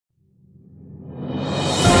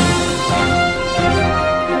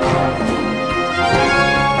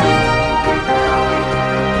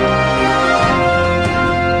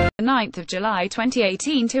9th of July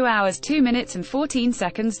 2018, 2 hours 2 minutes and 14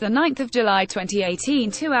 seconds. The 9th of July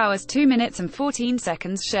 2018, 2 hours 2 minutes and 14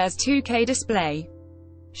 seconds. Shares 2K display.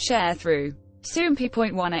 Sharethrough.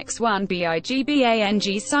 Seungri.1x1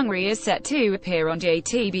 BIGBANG Seungri is set to appear on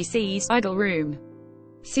JTBC's Idol Room.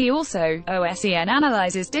 See also, OSEN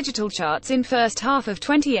analyzes digital charts in first half of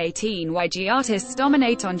 2018. YG artists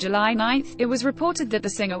dominate on July 9th. It was reported that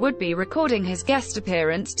the singer would be recording his guest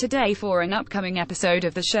appearance today for an upcoming episode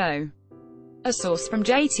of the show. A source from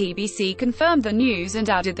JTBC confirmed the news and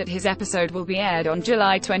added that his episode will be aired on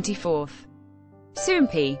July 24th.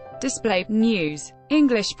 Seungri. Display. News.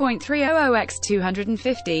 English.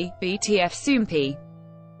 300x250, BTF Seungri.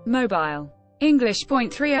 Mobile. English.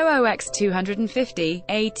 300x250,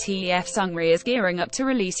 ATF Seungri is gearing up to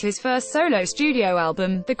release his first solo studio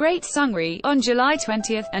album, The Great Seungri, on July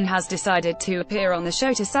 20th, and has decided to appear on the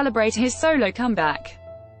show to celebrate his solo comeback.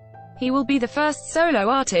 He will be the first solo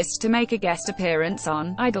artist to make a guest appearance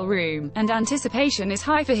on Idol Room, and anticipation is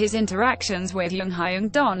high for his interactions with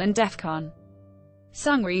Jonghyun Don and Defcon.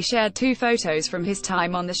 Seungri shared 2 photos from his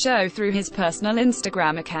time on the show through his personal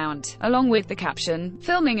Instagram account, along with the caption,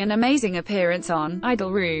 "Filming an amazing appearance on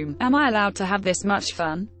Idol Room. Am I allowed to have this much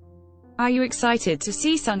fun? Are you excited to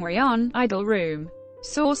see Seungri on Idol Room?"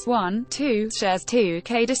 Source 1-2 Shares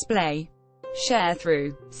 2K display.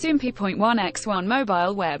 Sharethrough. Seungri.1x1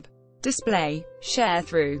 mobile web. Display.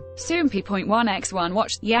 Sharethrough. Seungri.1x1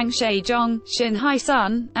 watched Yang Shaejong, Shin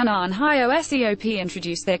Hae-sun, and An Hyo-seop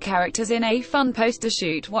introduce their characters in a fun poster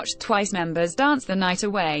shoot. Watched Twice members dance the night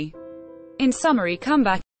away. In summary,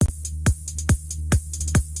 comeback